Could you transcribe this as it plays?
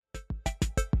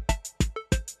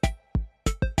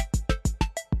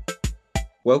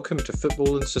Welcome to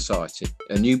Football and Society,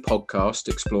 a new podcast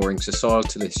exploring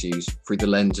societal issues through the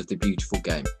lens of the beautiful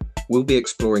game. We'll be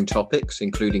exploring topics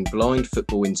including blind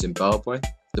football in Zimbabwe,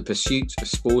 the pursuit of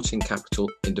sporting capital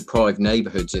in deprived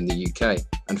neighbourhoods in the UK,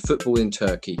 and football in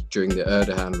Turkey during the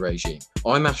Erdogan regime.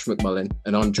 I'm Ash McMullen,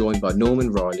 and I'm joined by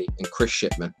Norman Riley and Chris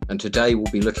Shipman, and today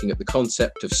we'll be looking at the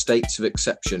concept of states of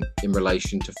exception in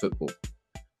relation to football.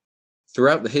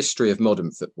 Throughout the history of modern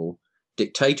football,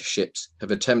 dictatorships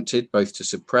have attempted both to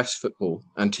suppress football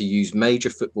and to use major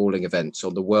footballing events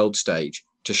on the world stage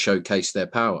to showcase their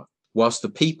power. Whilst the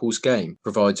people's game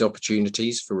provides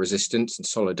opportunities for resistance and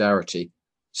solidarity,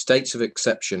 states of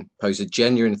exception pose a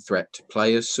genuine threat to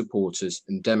players, supporters,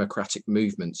 and democratic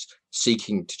movements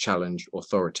seeking to challenge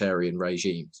authoritarian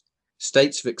regimes.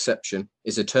 States of exception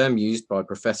is a term used by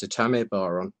Professor Tamir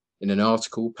Baron in an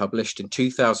article published in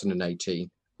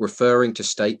 2018 referring to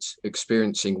states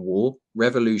experiencing war,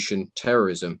 revolution,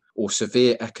 terrorism, or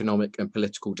severe economic and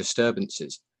political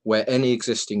disturbances, where any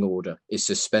existing order is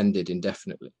suspended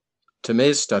indefinitely.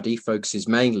 Tamir's study focuses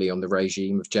mainly on the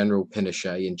regime of General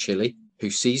Pinochet in Chile,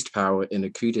 who seized power in a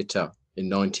coup d'etat in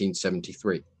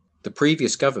 1973. The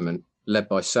previous government, led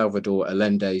by Salvador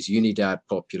Allende's Unidad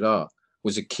Popular,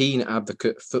 was a keen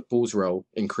advocate of football's role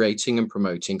in creating and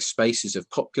promoting spaces of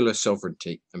popular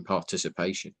sovereignty and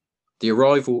participation. The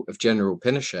arrival of General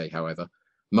Pinochet, however,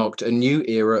 marked a new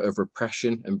era of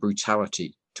repression and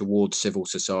brutality towards civil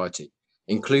society,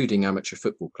 including amateur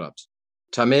football clubs.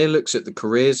 Tamir looks at the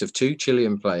careers of two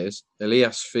Chilean players,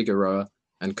 Elias Figueroa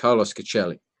and Carlos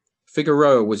Cocelli.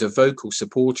 Figueroa was a vocal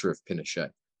supporter of Pinochet,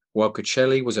 while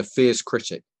Cocelli was a fierce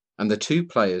critic, and the two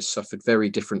players suffered very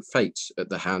different fates at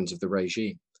the hands of the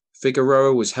regime.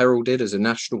 Figueroa was heralded as a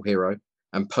national hero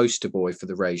and poster boy for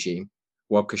the regime,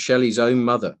 while Cocelli's own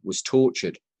mother was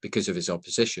tortured because of his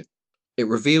opposition. It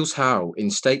reveals how, in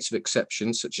states of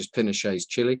exception such as Pinochet's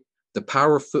Chile, the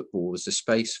power of football as a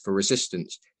space for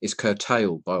resistance is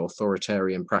curtailed by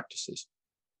authoritarian practices.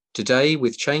 Today,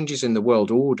 with changes in the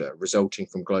world order resulting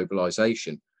from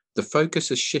globalization, the focus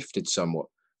has shifted somewhat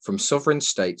from sovereign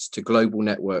states to global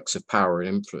networks of power and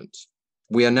influence.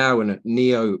 We are now in a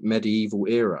neo-medieval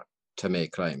era,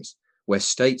 Tamir claims, where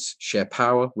states share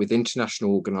power with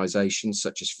international organizations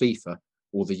such as FIFA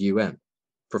or the UN.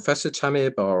 Professor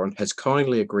Tamir Baron has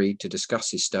kindly agreed to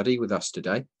discuss his study with us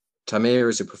today. Tamir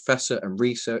is a professor and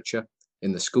researcher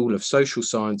in the School of Social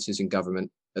Sciences and Government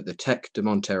at the Tec de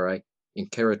Monterrey in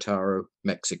Querétaro,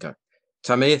 Mexico.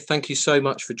 Tamir, thank you so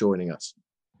much for joining us.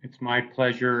 It's my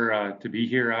pleasure to be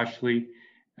here, Ashley,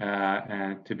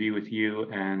 and to be with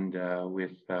you and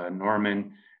with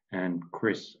Norman and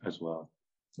Chris as well.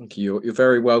 Thank you. You're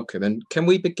very welcome. And can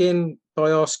we begin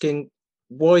by asking,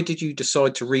 why did you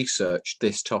decide to research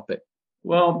this topic?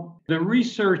 Well, the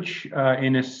research,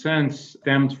 in a sense,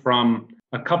 stemmed from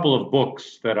a couple of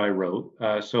books that I wrote.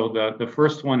 So the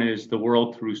first one is The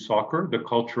World Through Soccer, The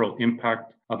Cultural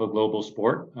Impact of a Global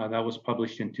Sport. That was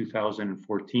published in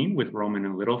 2014 with Roman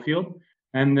and Littlefield.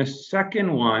 And the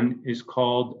second one is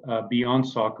called Beyond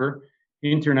Soccer,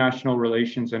 International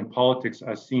Relations and Politics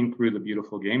as Seen Through the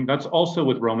Beautiful Game. That's also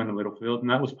with Roman and Littlefield, and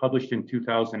that was published in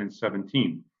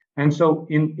 2017. And so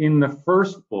in the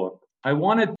first book, I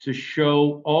wanted to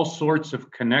show all sorts of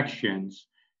connections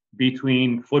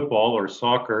between football or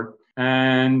soccer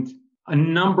and a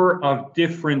number of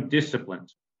different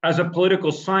disciplines. As a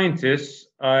political scientist,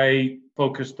 I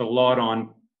focused a lot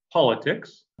on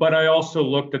politics, but I also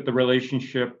looked at the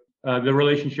relationship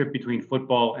between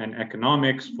football and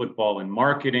economics, football and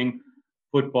marketing,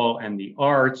 football and the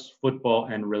arts, football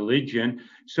and religion.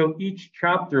 So each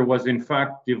chapter was in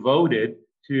fact devoted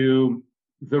to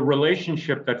the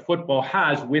relationship that football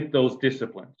has with those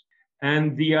disciplines.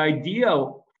 And the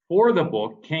idea for the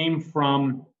book came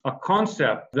from a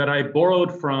concept that I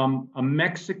borrowed from a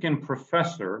Mexican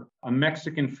professor, a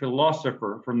Mexican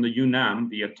philosopher from the UNAM,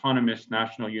 the Autonomous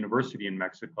National University in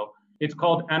Mexico. It's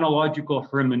called analogical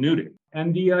hermeneutic.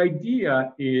 And the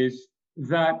idea is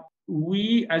that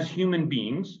we as human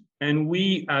beings and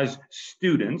we as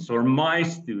students, or my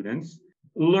students,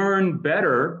 learn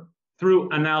better through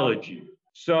analogy.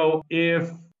 So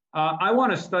if I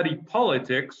want to study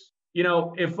politics,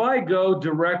 if I go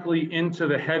directly into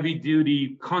the heavy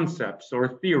duty concepts or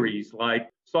theories like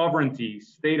sovereignty,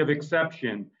 state of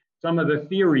exception, some of the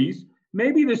theories,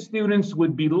 maybe the students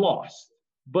would be lost.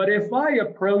 But if I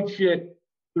approach it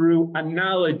through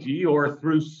analogy or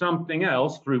through something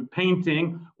else, through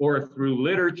painting or through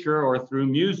literature or through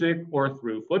music or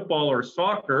through football or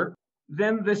soccer,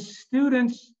 then the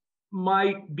students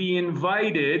might be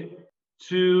invited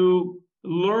to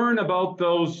learn about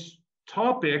those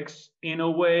topics in a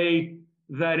way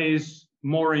that is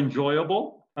more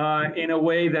enjoyable in a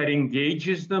way that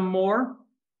engages them more.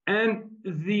 And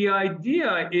the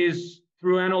idea is,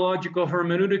 through analogical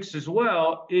hermeneutics as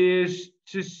well, is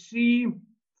to see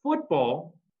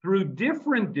football through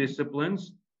different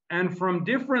disciplines and from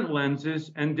different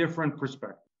lenses and different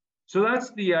perspectives. So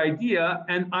that's the idea.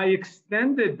 And I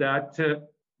extended that to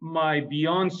my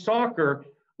Beyond Soccer,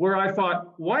 where I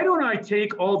thought, why don't I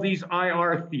take all these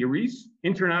IR theories,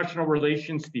 international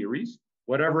relations theories,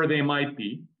 whatever they might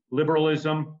be,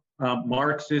 liberalism,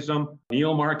 Marxism,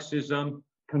 neo-Marxism,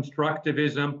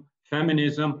 constructivism,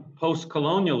 feminism,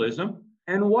 post-colonialism,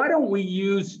 and why don't we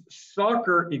use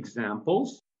soccer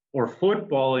examples or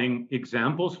footballing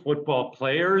examples, football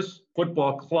players,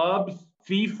 football clubs,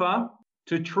 FIFA,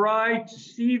 to try to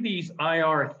see these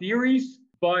IR theories,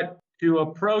 but to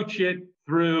approach it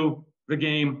through the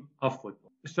game of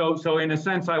football. So in a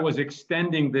sense, I was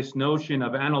extending this notion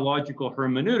of analogical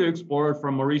hermeneutics borrowed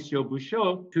from Mauricio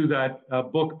Buchot to that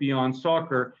book Beyond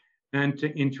Soccer and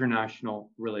to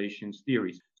international relations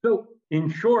theories. So in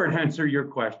short, answer your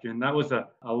question, that was a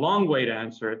long way to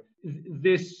answer it.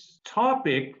 This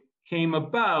topic came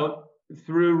about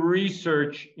through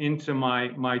research into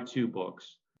my two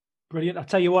books. Brilliant. I'll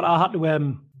tell you what, I had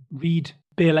to read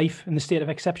Bare Life in the State of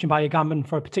Exception by Agamben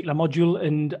for a particular module,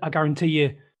 and I guarantee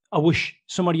you, I wish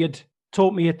somebody had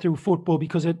taught me it through football,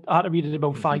 because I had to read it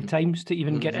about 5 times to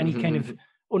even get any kind of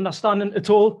understanding at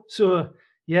all. So,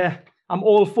 yeah, I'm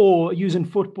all for using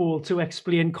football to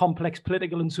explain complex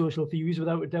political and social theories,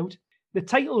 without a doubt. The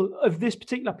title of this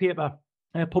particular paper,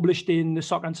 published in the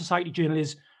Soccer and Society Journal,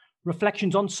 is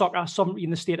Reflections on Soccer, Sovereignty in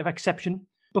the State of Exception.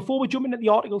 Before we jump into the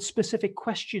article's specific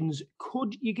questions,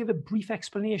 could you give a brief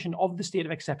explanation of the state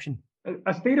of exception?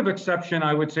 A state of exception,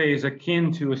 I would say, is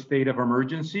akin to a state of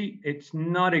emergency. It's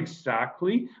not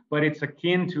exactly, but it's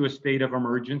akin to a state of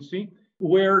emergency,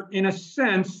 where, in a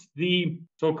sense, the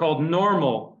so-called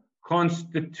normal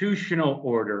constitutional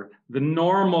order, the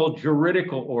normal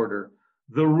juridical order,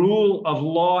 the rule of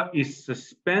law is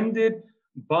suspended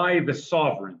by the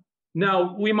sovereign.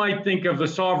 Now, we might think of the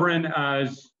sovereign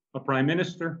as a prime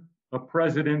minister, a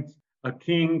president, a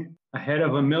king, a head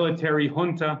of a military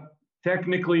junta.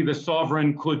 Technically, the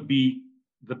sovereign could be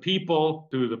the people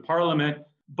through the parliament.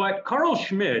 But Carl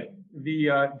Schmitt,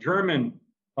 the German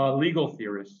legal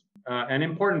theorist, an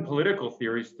important political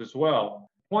theorist as well,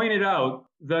 pointed out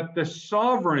that the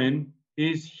sovereign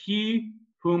is he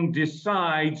whom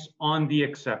decides on the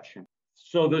exception.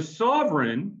 So the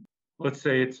sovereign, let's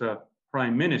say it's a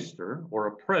prime minister or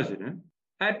a president,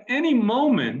 at any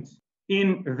moment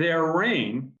in their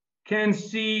reign can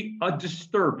see a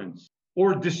disturbance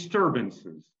or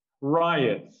disturbances,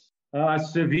 riots,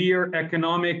 severe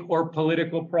economic or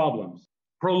political problems,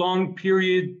 prolonged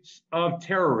periods of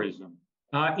terrorism,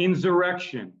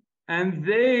 insurrection. And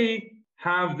they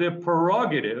have the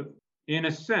prerogative, in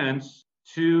a sense,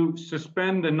 to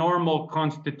suspend the normal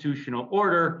constitutional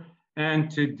order and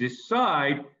to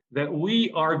decide that we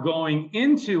are going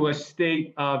into a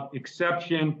state of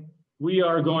exception. We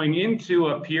are going into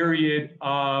a period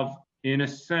of, in a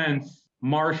sense,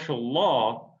 martial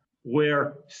law,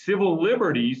 where civil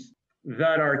liberties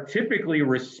that are typically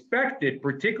respected,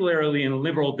 particularly in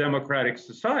liberal democratic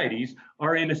societies,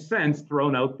 are, in a sense,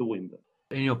 thrown out the window.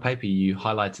 In your paper, you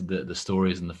highlighted the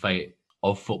stories and the fate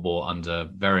of football under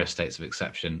various states of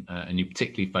exception, and you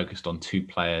particularly focused on 2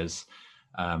 players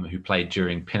who played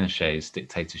during Pinochet's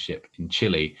dictatorship in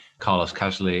Chile, Carlos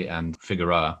Caselli and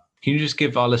Figueroa. Can you just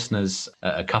give our listeners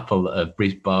a couple of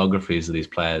brief biographies of these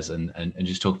players and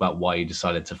just talk about why you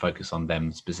decided to focus on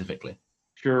them specifically?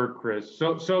 Sure, Chris.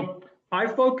 So I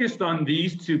focused on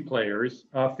these 2 players,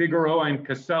 Figueroa and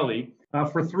Caselli,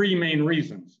 for 3 main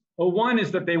reasons. Well, one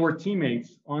is that they were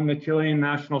teammates on the Chilean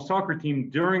national soccer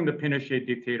team during the Pinochet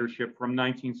dictatorship from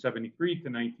 1973 to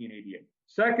 1988.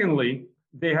 Secondly,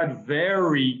 they had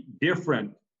very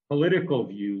different political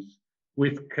views,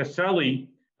 with Caselli,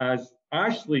 as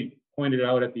Ashley pointed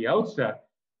out at the outset,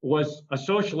 was a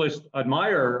socialist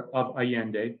admirer of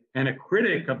Allende and a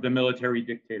critic of the military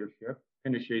dictatorship,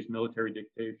 Pinochet's military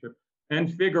dictatorship,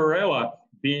 and Figueroa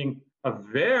being a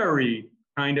very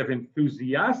kind of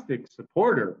enthusiastic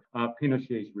supporter of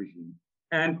Pinochet's regime.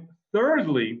 And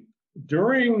thirdly,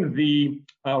 during the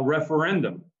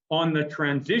referendum on the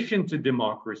transition to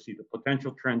democracy, the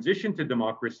potential transition to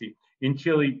democracy in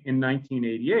Chile in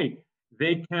 1988,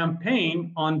 they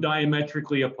campaigned on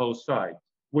diametrically opposed sides,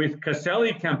 with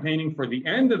Caselli campaigning for the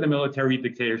end of the military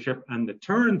dictatorship and the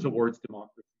turn towards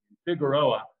democracy.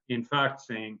 Figueroa, in fact,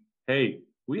 saying, hey,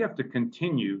 we have to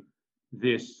continue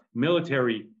this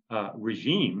military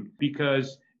regime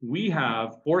because we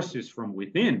have forces from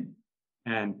within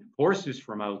and forces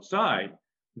from outside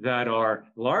that are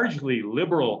largely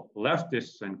liberal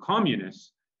leftists and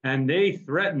communists, and they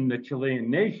threaten the Chilean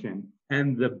nation.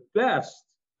 And the best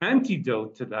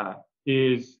antidote to that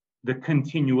is the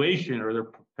continuation or the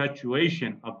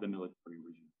perpetuation of the military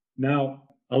regime. Now,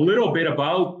 a little bit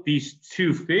about these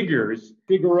two figures.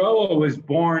 Figueroa was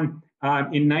born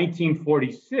in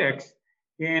 1946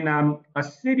 in a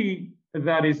city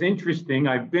that is interesting.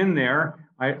 I've been there.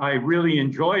 I really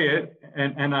enjoy it,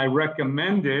 and I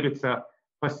recommend it. It's a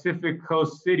Pacific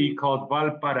Coast city called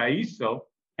Valparaiso.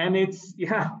 And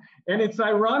it's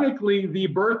ironically the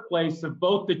birthplace of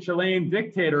both the Chilean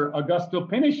dictator Augusto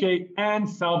Pinochet and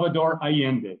Salvador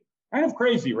Allende. Kind of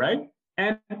crazy, right?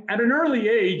 And at an early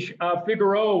age,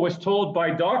 Figueroa was told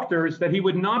by doctors that he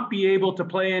would not be able to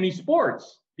play any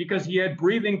sports because he had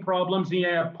breathing problems, he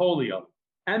had polio.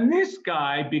 And this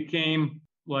guy became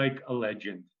like a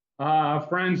legend.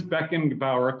 Franz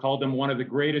Beckenbauer called him one of the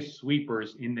greatest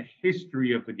sweepers in the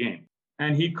history of the game.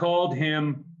 And he called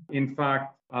him, in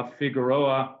fact,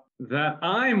 Figueroa, that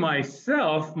I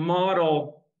myself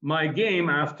model my game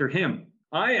after him.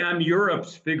 I am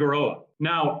Europe's Figueroa.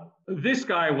 Now, this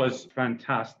guy was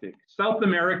fantastic. South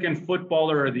American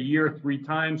Footballer of the Year 3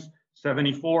 times,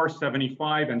 74,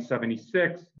 75, and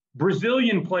 76.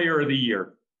 Brazilian Player of the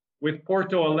Year with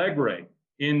Porto Alegre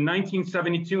in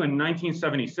 1972 and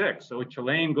 1976. So a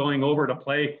Chilean going over to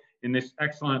play in this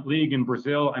excellent league in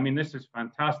Brazil. I mean, this is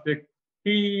fantastic.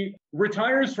 He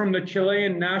retires from the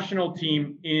Chilean national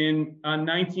team in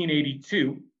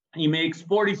 1982. He makes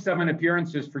 47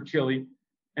 appearances for Chile,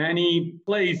 and he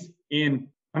plays in,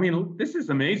 I mean, this is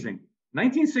amazing,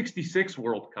 1966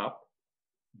 World Cup,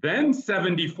 then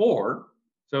 74,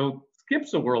 so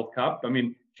skips a World Cup. I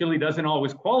mean, Chile doesn't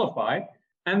always qualify,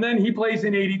 and then he plays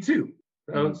in 82.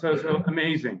 So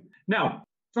amazing. Now,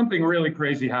 something really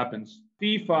crazy happens.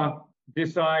 FIFA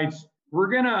decides we're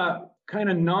going to kind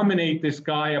of nominate this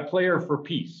guy a player for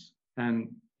peace. And,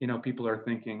 you know, people are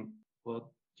thinking,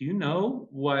 well, do you know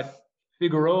what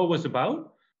Figueroa was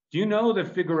about? Do you know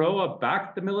that Figueroa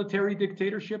backed the military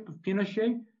dictatorship of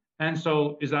Pinochet? And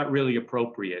so is that really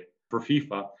appropriate for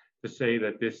FIFA to say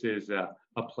that this is a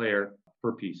player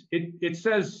for peace? It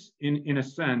says, in a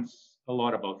sense, a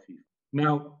lot about FIFA.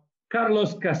 Now,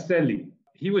 Carlos Caselli,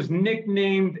 he was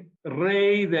nicknamed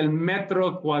Rey del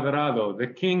Metro Cuadrado, the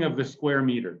king of the square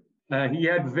meter. He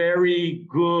had very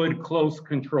good close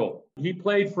control. He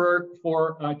played for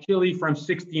Chile from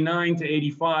 69 to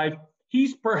 85.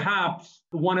 He's perhaps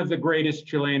one of the greatest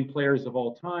Chilean players of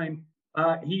all time.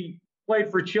 He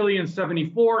played for Chile in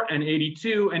 74 and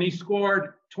 82, and he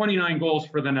scored 29 goals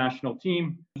for the national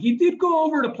team. He did go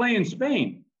over to play in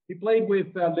Spain. He played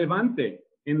with Levante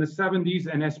in the 70s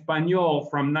and Espanyol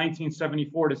from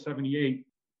 1974 to 78.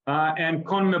 And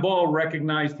CONMEBOL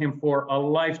recognized him for a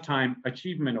Lifetime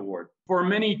Achievement Award. For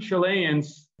many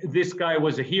Chileans, this guy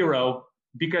was a hero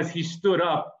because he stood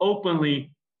up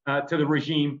openly to the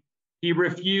regime. He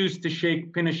refused to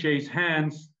shake Pinochet's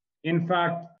hands. In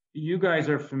fact, you guys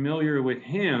are familiar with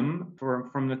him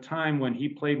from the time when he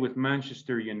played with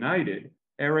Manchester United.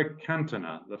 Eric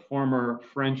Cantona, the former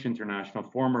French international,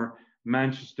 former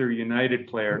Manchester United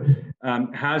player,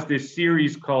 has this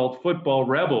series called Football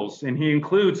Rebels, and he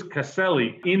includes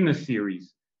Caselli in the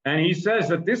series. And he says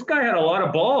that this guy had a lot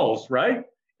of balls, right?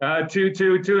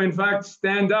 To in fact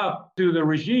stand up to the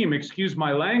regime, excuse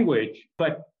my language,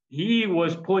 but he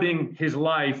was putting his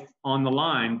life on the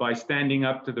line by standing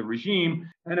up to the regime.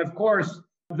 And of course,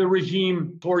 the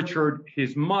regime tortured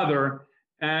his mother,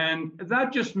 and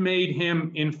that just made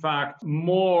him, in fact,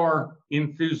 more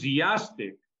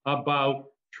enthusiastic about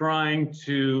trying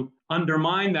to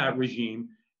undermine that regime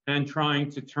and trying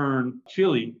to turn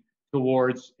Chile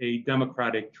towards a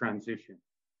democratic transition.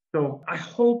 So I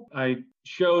hope I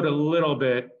showed a little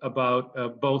bit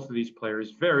about both of these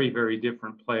players, very, very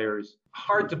different players.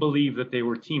 Hard to believe that they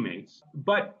were teammates.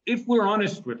 But if we're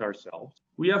honest with ourselves,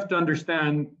 we have to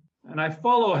understand, and I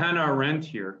follow Hannah Arendt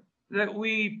here, that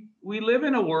we live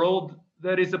in a world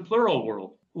that is a plural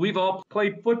world. We've all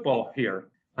played football here,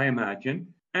 I imagine.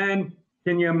 And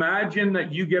can you imagine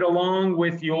that you get along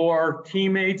with your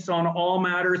teammates on all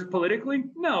matters politically?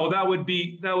 No, that would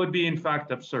be in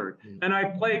fact absurd. And I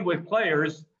played with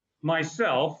players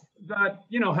myself that,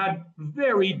 you know, had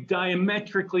very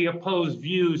diametrically opposed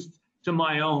views to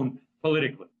my own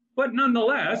politically. But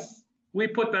nonetheless, we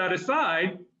put that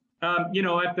aside, at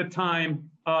the time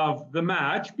of the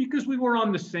match because we were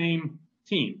on the same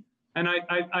team. And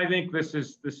I think this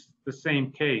is the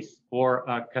same case for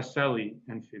Caselli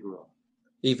and Figueroa.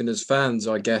 Even as fans,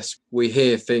 I guess we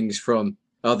hear things from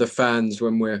other fans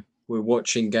when we're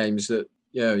watching games that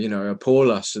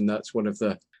appall us. And that's one of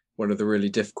the really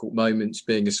difficult moments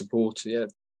being a supporter. Yeah.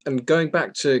 And going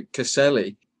back to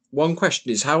Caselli, one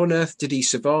question is, how on earth did he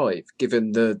survive,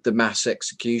 given the mass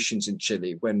executions in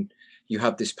Chile, when you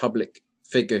had this public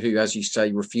figure who, as you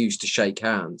say, refused to shake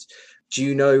hands? Do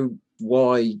you know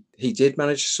why he did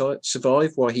manage to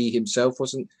survive, why he himself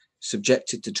wasn't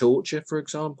subjected to torture, for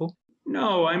example?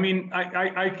 No, I mean,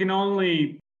 I can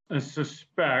only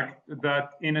suspect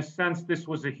that, in a sense, this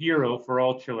was a hero for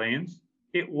all Chileans.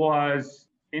 It was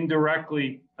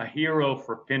indirectly a hero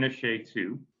for Pinochet,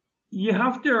 too. You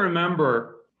have to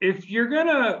remember, if you're going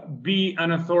to be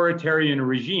an authoritarian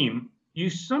regime, you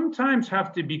sometimes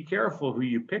have to be careful who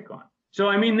you pick on. So,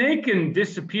 I mean, they can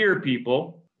disappear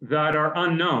people that are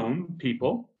unknown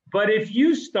people, but if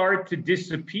you start to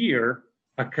disappear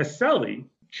a Caselli,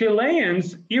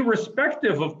 Chileans,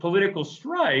 irrespective of political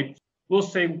stripe, will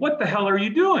say, what the hell are you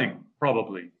doing?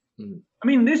 Probably. I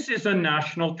mean, this is a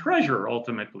national treasure,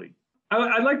 ultimately.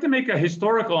 I'd like to make a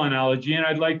historical analogy, and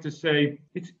I'd like to say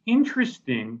it's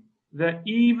interesting that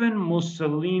even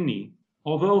Mussolini,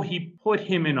 although he put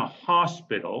him in a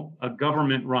hospital, a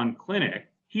government-run clinic,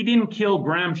 he didn't kill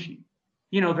Gramsci,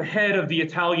 the head of the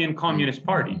Italian Communist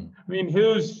Party. I mean,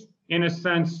 who's, in a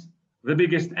sense, the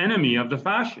biggest enemy of the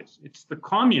fascists? It's the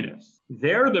communists.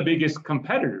 They're the biggest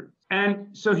competitors. And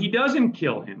so he doesn't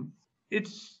kill him.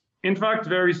 It's, in fact,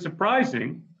 very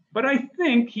surprising. But I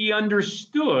think he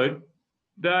understood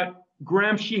that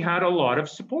Gramsci had a lot of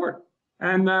support,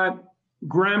 and that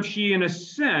Gramsci, in a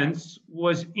sense,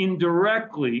 was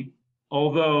indirectly,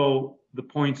 although the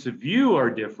points of view are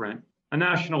different, a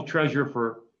national treasure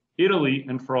for Italy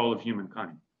and for all of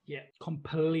humankind. Yeah,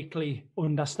 completely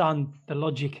understand the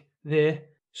logic there.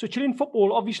 So Chilean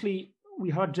football, obviously,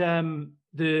 we had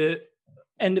the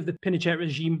end of the Pinochet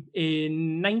regime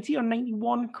in 90 or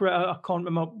 91. I can't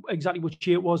remember exactly which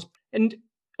year it was. And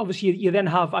obviously, you then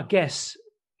have, I guess,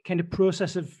 kind of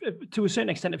process of, to a certain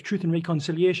extent, of truth and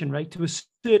reconciliation, right? To a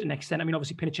certain extent. I mean,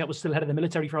 obviously, Pinochet was still head of the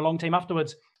military for a long time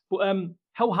afterwards. But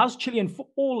how has Chilean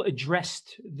football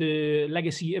addressed the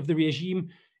legacy of the regime,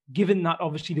 given that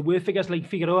obviously there were figures like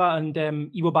Figueroa and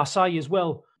Ivo Basay as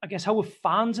well? I guess, how have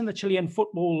fans in the Chilean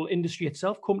football industry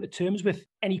itself come to terms with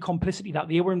any complicity that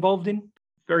they were involved in?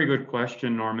 Very good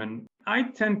question, Norman. I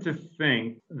tend to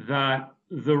think that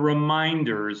the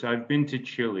reminders, I've been to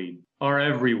Chile, are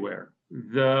everywhere.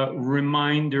 The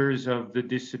reminders of the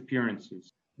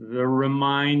disappearances, the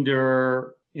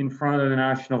reminder in front of the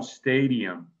National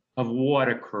Stadium of what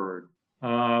occurred,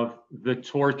 of the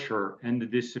torture and the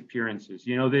disappearances.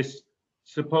 This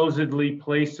supposedly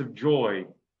place of joy,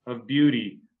 of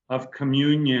beauty, of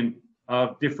communion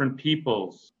of different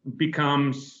peoples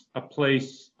becomes a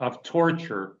place of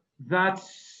torture.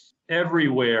 That's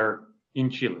everywhere in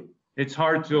Chile. It's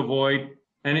hard to avoid,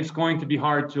 and it's going to be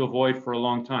hard to avoid for a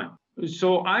long time.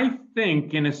 So I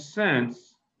think, in a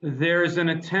sense, there's an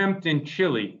attempt in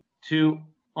Chile to,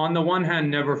 on the one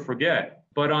hand, never forget,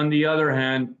 but on the other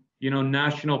hand,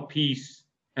 national peace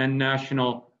and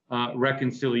national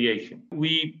reconciliation.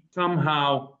 We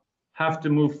somehow have to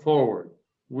move forward.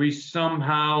 We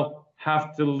somehow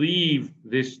have to leave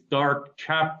this dark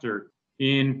chapter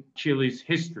in Chile's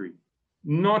history.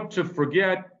 Not to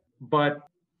forget, but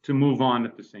to move on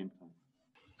at the same time.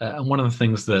 And one of the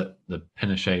things that the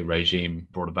Pinochet regime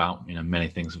brought about, many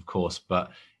things, of course,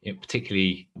 but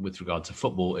particularly with regard to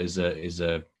football, is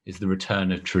the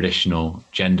return of traditional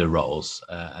gender roles,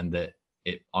 and that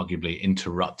it arguably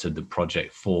interrupted the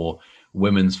project for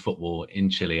women's football in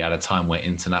Chile at a time where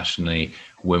internationally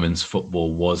women's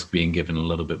football was being given a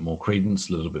little bit more credence,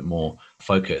 a little bit more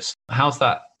focus. How's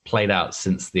that played out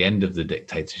since the end of the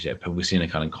dictatorship? Have we seen a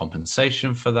kind of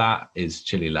compensation for that? Is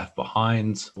Chile left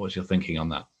behind? What's your thinking on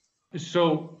that?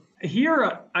 So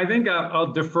here, I think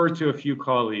I'll defer to a few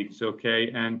colleagues, okay?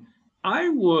 And I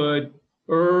would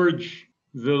urge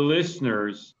the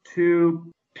listeners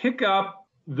to pick up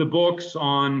the books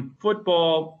on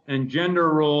football and gender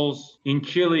roles in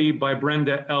Chile by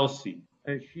Brenda Elsey.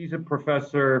 She's a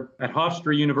professor at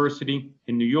Hofstra University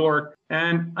in New York.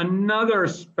 And another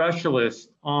specialist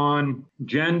on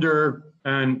gender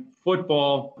and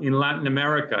football in Latin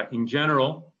America in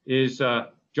general is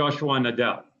Joshua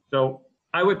Nadell. So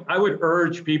I would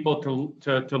urge people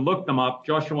to look them up,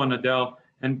 Joshua Nadell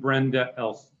and Brenda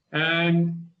Elsey.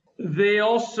 And they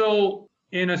also,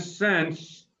 in a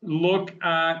sense, look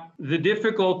at the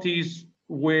difficulties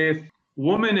with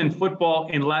women in football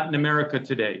in Latin America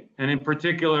today, and in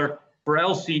particular for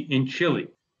Elsey in Chile.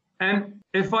 And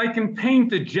if I can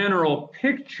paint a general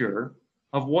picture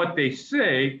of what they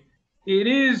say, it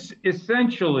is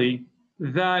essentially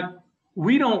that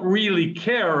we don't really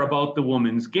care about the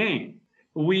women's game.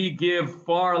 we give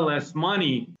far less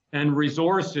money and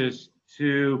resources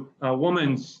to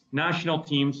women's national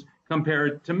teams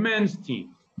compared to men's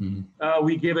teams.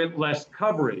 We give it less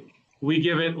coverage. We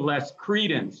give it less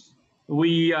credence.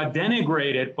 We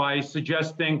denigrate it by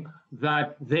suggesting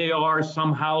that they are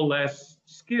somehow less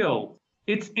skilled.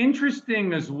 It's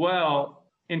interesting as well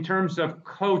in terms of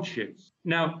coaches.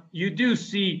 Now, you do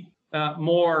see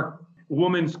more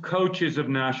women's coaches of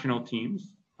national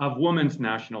teams, of women's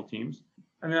national teams.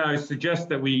 I mean, I suggest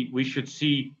that we should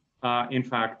see, in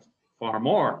fact, far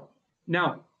more.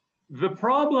 Now, the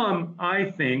problem,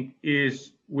 I think,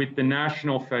 is with the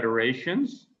national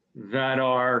federations that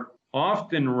are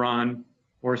often run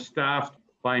or staffed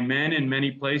by men in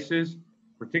many places,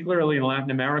 particularly in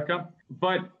Latin America.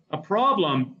 But a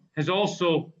problem has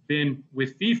also been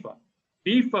with FIFA.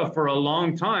 FIFA, for a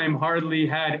long time, hardly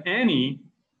had any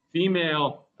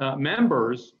female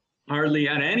members, hardly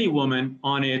had any woman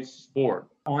on its board,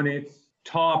 on its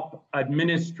top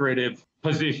administrative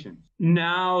positions.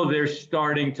 Now they're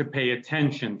starting to pay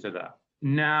attention to that.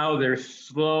 Now they're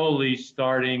slowly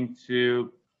starting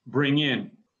to bring in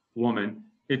women.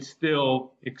 It's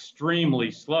still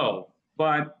extremely slow.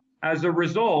 But as a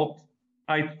result,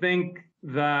 I think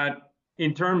that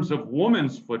in terms of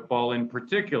women's football in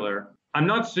particular, I'm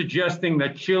not suggesting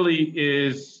that Chile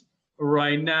is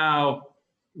right now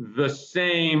the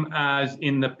same as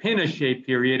in the Pinochet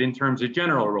period in terms of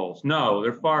general roles. No,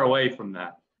 they're far away from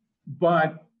that.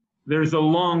 But there's a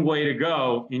long way to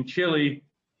go in Chile,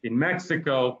 in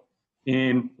Mexico,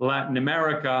 in Latin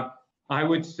America, I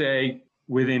would say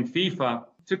within FIFA,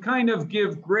 to kind of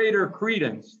give greater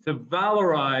credence, to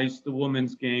valorize the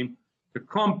women's game, to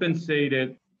compensate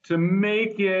it, to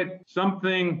make it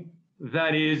something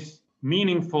that is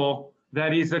meaningful,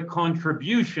 that is a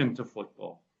contribution to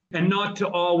football, and not to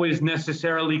always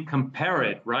necessarily compare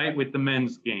it, right, with the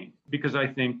men's game, because I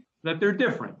think that they're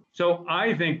different. So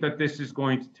I think that this is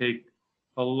going to take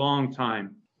a long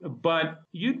time. But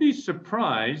you'd be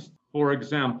surprised, for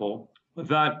example,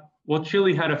 that while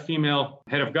Chile had a female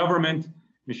head of government,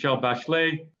 Michelle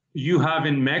Bachelet, you have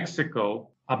in Mexico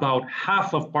about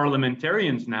half of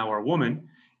parliamentarians now are women.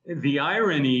 The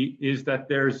irony is that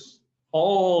there's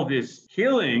all these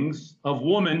killings of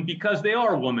women because they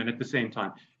are women at the same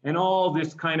time, and all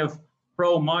this kind of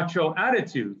pro-macho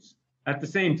attitudes at the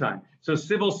same time. So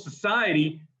civil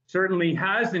society certainly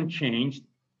hasn't changed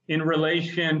in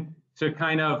relation to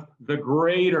kind of the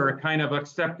greater kind of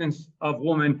acceptance of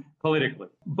women politically.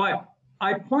 But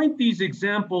I point these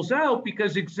examples out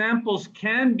because examples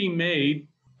can be made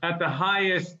at the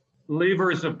highest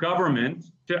levers of government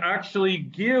to actually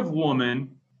give women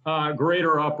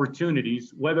greater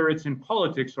opportunities, whether it's in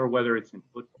politics or whether it's in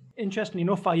football. Interestingly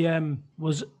enough, I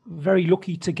was very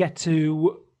lucky to get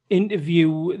to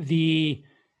interview the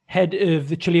head of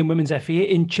the Chilean Women's FA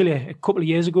in Chile a couple of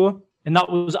years ago, and that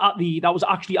was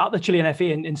actually at the Chilean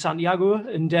FA in Santiago.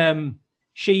 And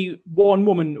she, one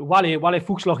woman, Wale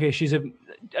Fuchsloche, she's an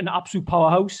absolute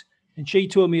powerhouse, and she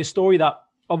told me a story that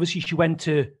obviously she went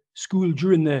to school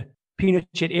during the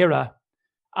Pinochet era,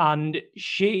 and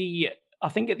she, I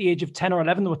think at the age of 10 or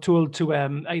 11, they were told to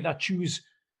either choose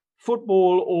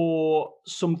football or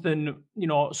something,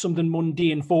 something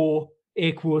mundane for,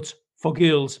 air quotes, for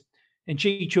girls. And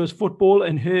she chose football,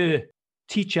 and her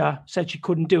teacher said she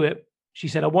couldn't do it. She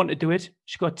said, I want to do it.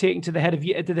 She got taken to the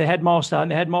headmaster,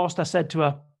 and the headmaster said to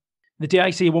her, the day I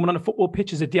see a woman on a football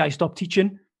pitch is the day I stop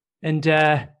teaching. And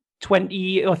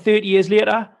 20 or 30 years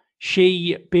later,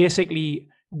 she basically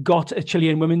got a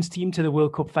Chilean women's team to the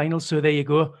World Cup final. So there you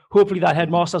go. Hopefully that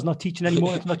headmaster's not teaching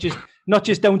anymore. It's not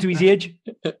just down to his age.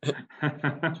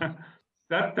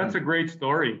 That's a great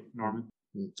story, Norman.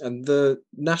 And the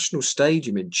national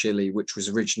stadium in Chile, which was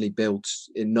originally built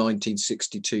in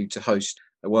 1962 to host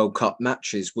World Cup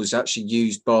matches, was actually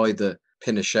used by the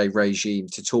Pinochet regime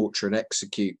to torture and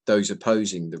execute those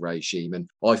opposing the regime. And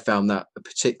I found that a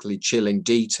particularly chilling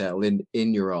detail in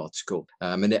your article.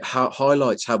 And it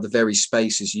highlights how the very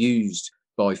spaces used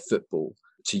by football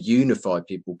to unify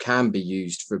people can be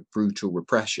used for brutal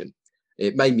repression.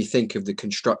 It made me think of the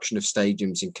construction of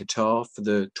stadiums in Qatar for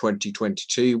the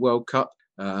 2022 World Cup,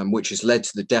 which has led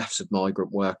to the deaths of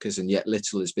migrant workers, and yet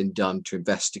little has been done to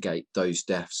investigate those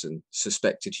deaths and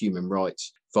suspected human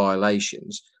rights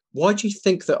violations. Why do you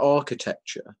think that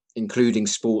architecture, including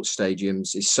sports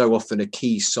stadiums, is so often a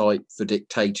key site for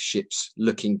dictatorships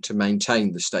looking to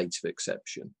maintain the state of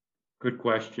exception? Good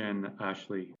question,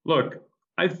 Ashley. Look,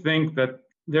 I think that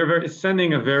they're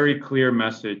sending a very clear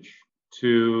message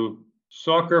to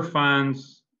soccer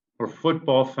fans or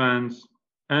football fans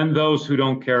and those who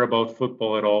don't care about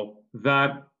football at all,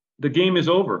 that the game is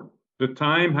over. The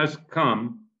time has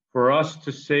come for us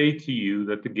to say to you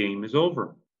that the game is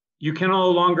over. You can no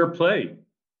longer play.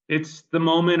 It's the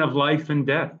moment of life and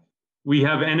death. We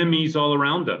have enemies all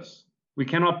around us. We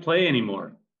cannot play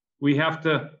anymore. We have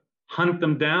to hunt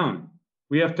them down.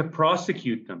 We have to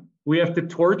prosecute them. We have to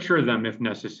torture them if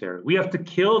necessary. We have to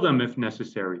kill them if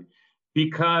necessary,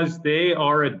 because they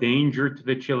are a danger to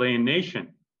the Chilean nation.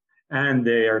 And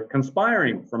they are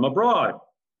conspiring from abroad.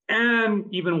 And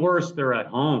even worse, they're at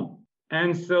home.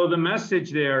 And so the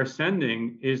message they are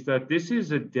sending is that this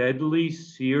is a deadly,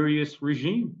 serious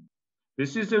regime.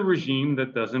 This is a regime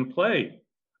that doesn't play.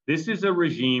 This is a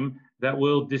regime that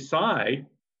will decide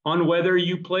on whether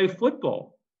you play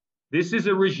football. This is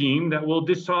a regime that will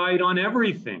decide on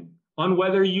everything, on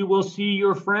whether you will see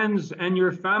your friends and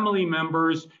your family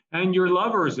members and your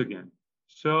lovers again.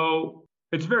 So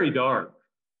it's very dark.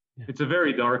 It's a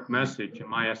very dark message in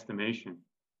my estimation.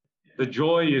 The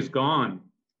joy is gone.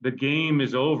 The game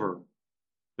is over.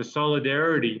 The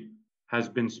solidarity has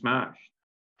been smashed.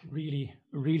 Really,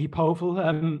 really powerful.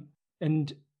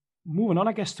 And moving on,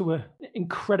 I guess, to an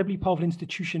incredibly powerful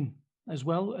institution as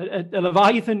well. A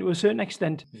Leviathan to a certain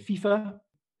extent, FIFA.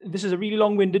 This is a really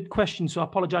long-winded question, so I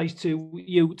apologize to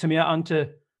you, Tamir, and to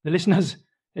the listeners.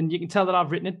 And you can tell that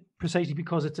I've written it precisely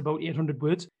because it's about 800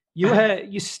 words.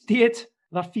 You state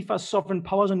that FIFA's sovereign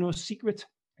powers are no secret.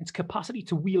 Its capacity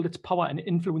to wield its power and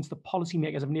influence the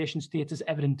policymakers of nation states is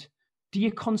evident. Do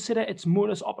you consider its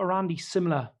modus operandi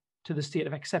similar to the state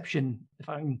of exception? If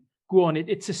I can go on,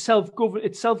 it's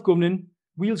self-governing,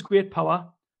 wields great power,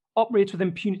 operates with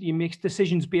impunity, and makes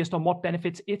decisions based on what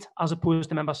benefits it as opposed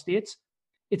to member states.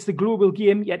 It's the global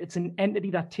game, yet it's an entity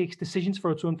that takes decisions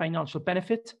for its own financial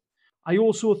benefit. I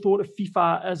also thought of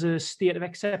FIFA as a state of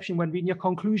exception when reading your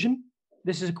conclusion.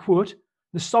 This is a quote.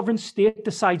 The sovereign state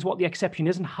decides what the exception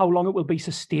is and how long it will be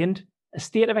sustained. A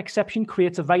state of exception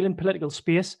creates a violent political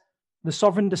space. The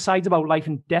sovereign decides about life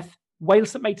and death.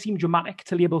 Whilst it might seem dramatic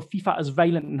to label FIFA as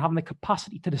violent and having the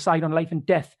capacity to decide on life and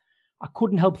death, I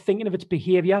couldn't help thinking of its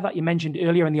behaviour that you mentioned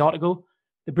earlier in the article.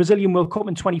 The Brazilian World Cup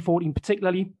in 2014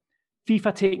 particularly,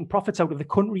 FIFA taking profits out of the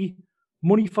country,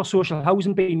 money for social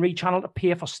housing being rechanneled to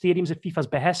pay for stadiums at FIFA's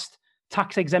behest,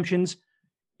 tax exemptions.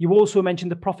 You also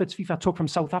mentioned the profits FIFA took from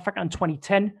South Africa in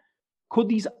 2010. Could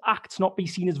these acts not be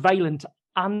seen as violent?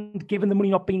 And given the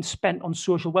money not being spent on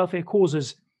social welfare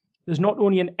causes, there's not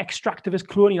only an extractivist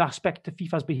colonial aspect to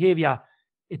FIFA's behaviour,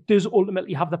 it does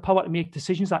ultimately have the power to make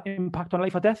decisions that impact on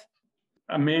life or death?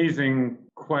 Amazing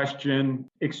question,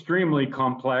 extremely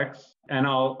complex, and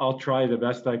I'll try the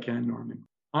best I can, Norman.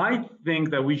 I think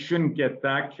that we shouldn't get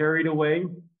that carried away.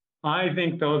 I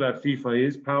think, though, that FIFA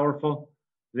is powerful.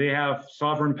 They have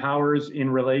sovereign powers in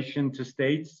relation to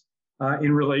states,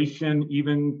 in relation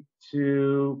even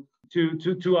to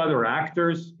other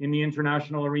actors in the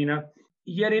international arena.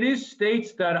 Yet it is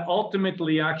states that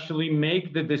ultimately actually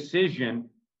make the decision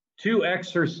to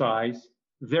exercise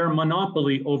their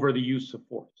monopoly over the use of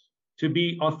force, to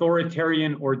be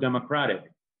authoritarian or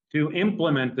democratic, to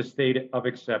implement the state of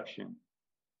exception,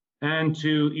 and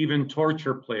to even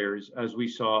torture players, as we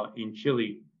saw in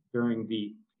Chile during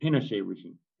the Pinochet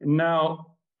regime.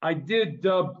 Now, I did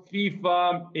dub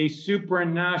FIFA a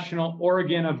supranational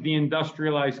organ of the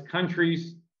industrialized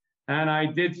countries, and I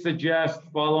did suggest,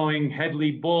 following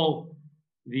Hedley Bull,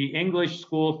 the English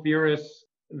school theorists,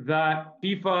 that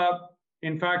FIFA,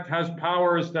 in fact, has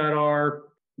powers that are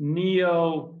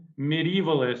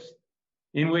neo-medievalist,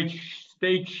 in which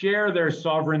states share their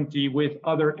sovereignty with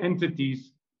other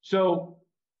entities. So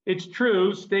it's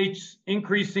true, states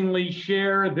increasingly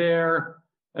share their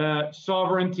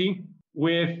sovereignty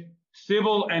with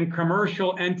civil and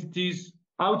commercial entities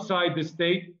outside the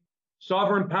state.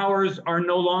 Sovereign powers are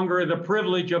no longer the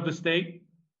privilege of the state.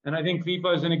 And I think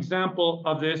FIFA is an example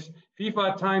of this.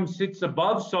 FIFA at times sits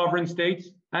above sovereign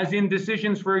states, as in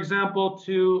decisions, for example,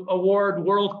 to award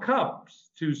World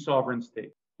Cups to sovereign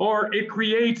states. Or it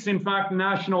creates, in fact,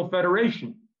 national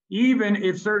federation, even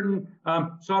if certain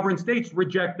sovereign states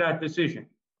reject that decision.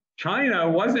 China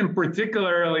wasn't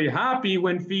particularly happy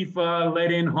when FIFA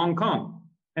let in Hong Kong.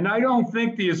 And I don't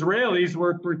think the Israelis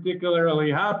were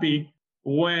particularly happy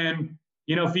when,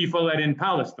 FIFA let in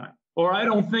Palestine. Or I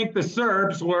don't think the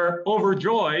Serbs were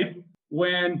overjoyed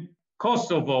when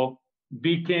Kosovo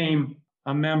became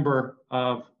a member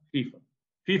of FIFA.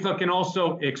 FIFA can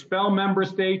also expel member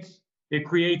states. It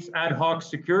creates ad hoc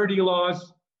security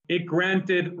laws. It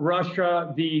granted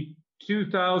Russia the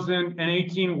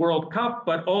 2018 World Cup,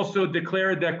 but also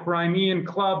declared that Crimean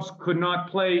clubs could not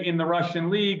play in the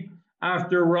Russian league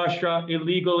after Russia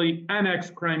illegally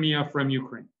annexed Crimea from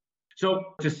Ukraine.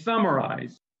 So to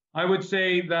summarize, I would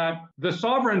say that the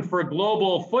sovereign for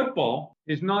global football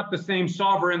is not the same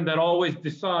sovereign that always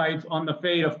decides on the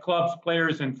fate of clubs,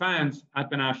 players, and fans at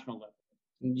the national level.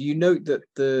 You note that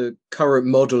the current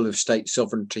model of state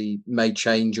sovereignty may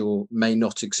change or may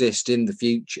not exist in the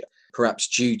future, perhaps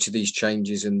due to these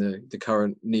changes in the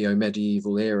current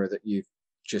neo-medieval era that you've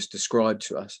just described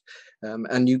to us.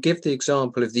 And you give the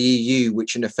example of the EU,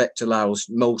 which in effect allows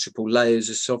multiple layers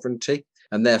of sovereignty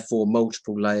and therefore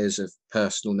multiple layers of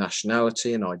personal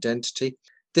nationality and identity.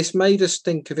 This made us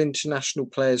think of international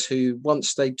players who,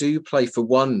 once they do play for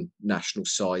one national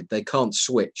side, they can't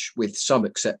switch, with some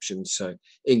exceptions. So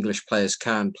English players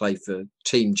can play for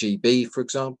Team GB, for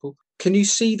example. Can you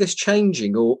see this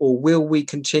changing, or will we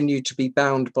continue to be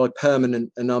bound by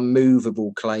permanent and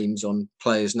unmovable claims on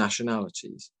players'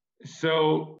 nationalities?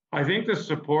 So I think the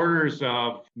supporters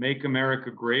of Make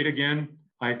America Great Again,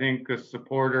 I think the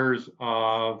supporters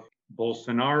of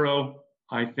Bolsonaro,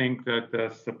 I think that the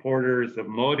supporters of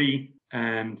Modi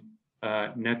and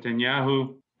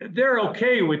Netanyahu, they're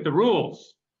okay with the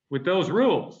rules, with those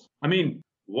rules. I mean,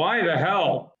 why the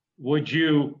hell would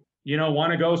you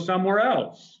want to go somewhere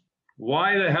else?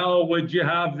 Why the hell would you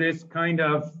have this kind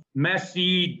of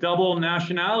messy double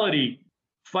nationality?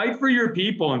 Fight for your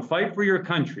people and fight for your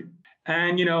country.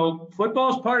 And,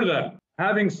 football's part of that.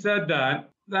 Having said that,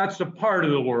 that's a part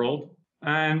of the world.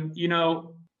 And,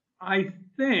 I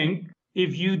think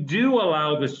if you do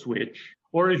allow the switch,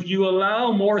 or if you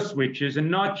allow more switches and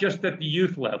not just at the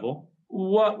youth level,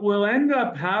 what will end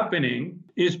up happening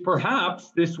is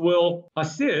perhaps this will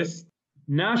assist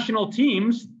national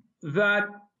teams that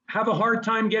have a hard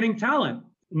time getting talent.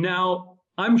 Now,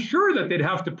 I'm sure that they'd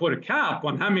have to put a cap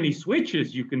on how many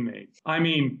switches you can make. I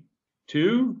mean,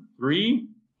 2, 3,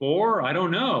 4, I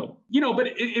don't know. But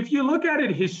if you look at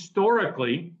it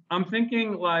historically, I'm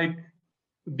thinking like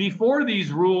before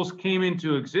these rules came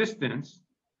into existence,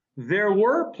 there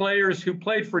were players who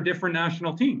played for different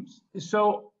national teams.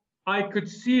 So I could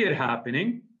see it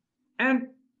happening. And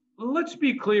let's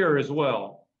be clear as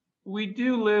well. We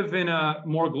do live in a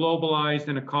more globalized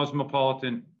and a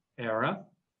cosmopolitan era.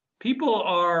 People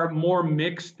are more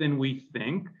mixed than we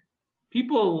think.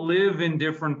 People live in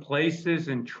different places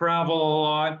and travel a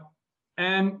lot.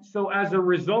 And so as a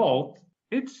result,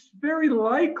 it's very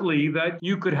likely that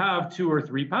you could have 2 or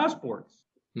 3 passports.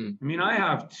 I mean, I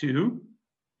have 2.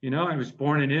 I was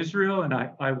born in Israel and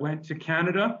I went to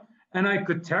Canada, and I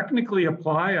could technically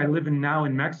apply. I live now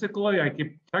in Mexico. I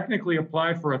could technically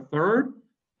apply for a 3rd.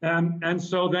 And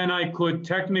so then I could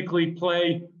technically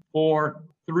play for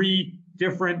 3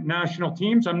 different national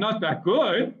teams. I'm not that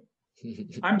good.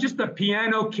 I'm just a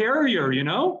piano carrier,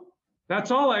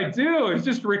 That's all I do is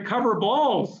just recover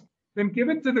balls. Then give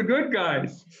it to the good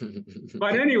guys.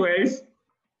 But anyways,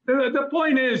 the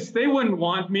point is they wouldn't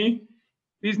want me.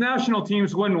 These national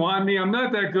teams wouldn't want me. I'm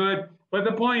not that good. But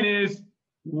the point is,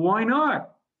 why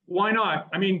not? Why not?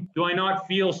 I mean, do I not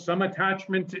feel some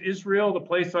attachment to Israel, the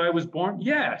place I was born?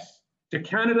 Yes. To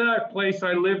Canada, a place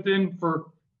I lived in for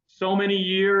so many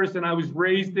years and I was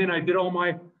raised in, I did all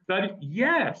my study.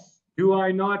 Yes. Do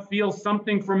I not feel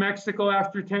something for Mexico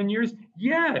after 10 years?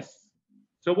 Yes.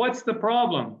 So what's the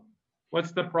problem?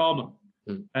 What's the problem?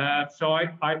 So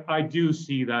I do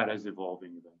see that as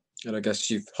evolving. And I guess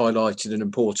you've highlighted an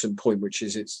important point, which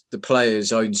is it's the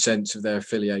players' own sense of their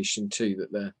affiliation too,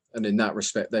 and in that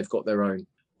respect, they've got their own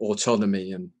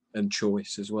autonomy and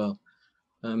choice as well.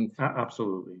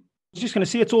 Absolutely. I was just going to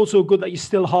say, it's also good that you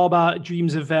still harbour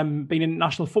dreams of being a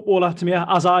national footballer, to me,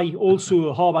 as I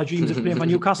also harbour dreams of playing for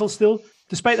Newcastle still.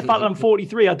 Despite the fact that I'm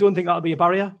 43, I don't think that'll be a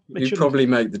barrier. You'd probably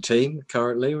make the team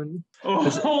currently, wouldn't you?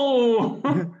 Oh!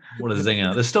 What a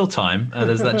zinger. There's still time.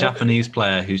 There's that Japanese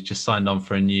player who's just signed on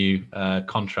for a new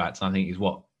contract. And I think he's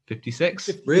 56?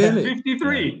 Really?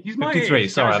 53. Yeah. He's my 53.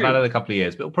 age. Sorry, I've had it a couple of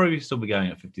years, but he'll probably still be going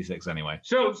at 56 anyway.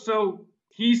 So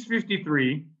he's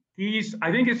 53.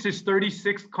 I think it's his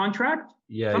 36th contract.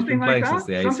 Yeah, something he's been playing like since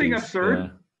that. the 80s. Something absurd. Yeah.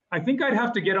 I think I'd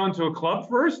have to get onto a club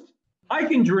first. I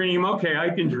can dream. Okay, I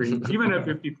can dream, even at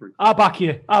 53. I'll back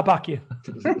you.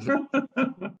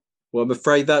 Well, I'm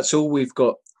afraid that's all we've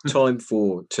got time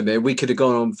for, Tamir. We could have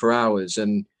gone on for hours,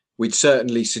 and we'd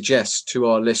certainly suggest to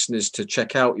our listeners to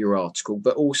check out your article,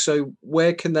 but also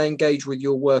where can they engage with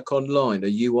your work online? Are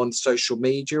you on social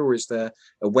media, or is there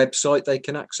a website they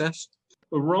can access?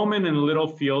 Roman and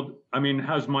Littlefield,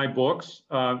 has my books.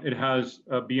 It has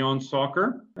Beyond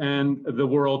Soccer and The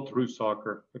World Through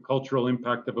Soccer, The Cultural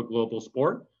Impact of a Global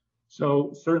Sport.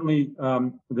 So certainly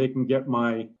they can get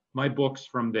my books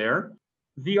from there.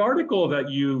 The article that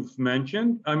you've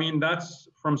mentioned, that's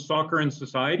from Soccer and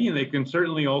Society, and they can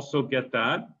certainly also get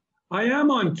that. I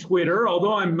am on Twitter,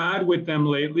 although I'm mad with them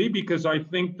lately because I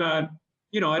think that,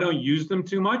 I don't use them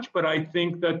too much, but I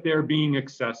think that they're being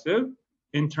excessive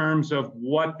in terms of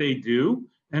what they do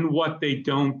and what they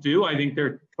don't do. I think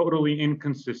they're totally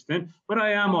inconsistent, but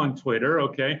I am on Twitter,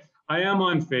 okay? I am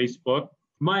on Facebook.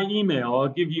 My email, I'll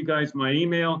give you guys my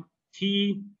email,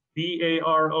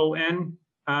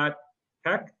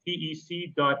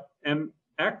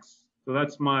 tbaron@tec.mx. So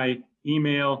that's my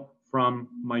email from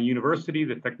my university,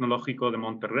 the Tecnológico de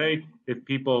Monterrey. If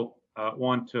people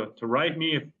want to write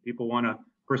me, if people want to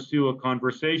pursue a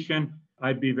conversation,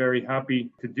 I'd be very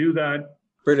happy to do that.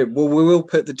 Brilliant. Well, we will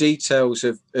put the details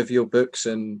of your books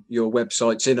and your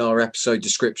websites in our episode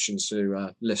description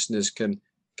so listeners can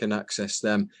access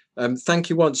them. Thank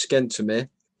you once again, Tamir.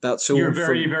 That's all. You're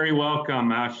very, very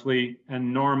welcome, Ashley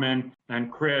and Norman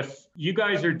and Chris. You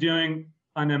guys are doing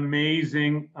an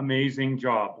amazing, amazing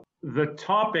job. The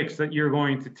topics that you're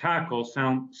going to tackle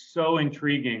sound so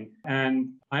intriguing, and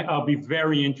I'll be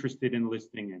very interested in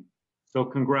listening in. So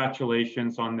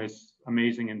congratulations on this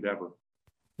amazing endeavor.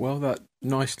 Well, that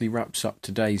nicely wraps up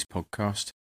today's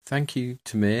podcast. Thank you,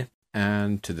 Tamir,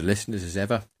 and to the listeners as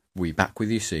ever. We'll be back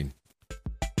with you soon.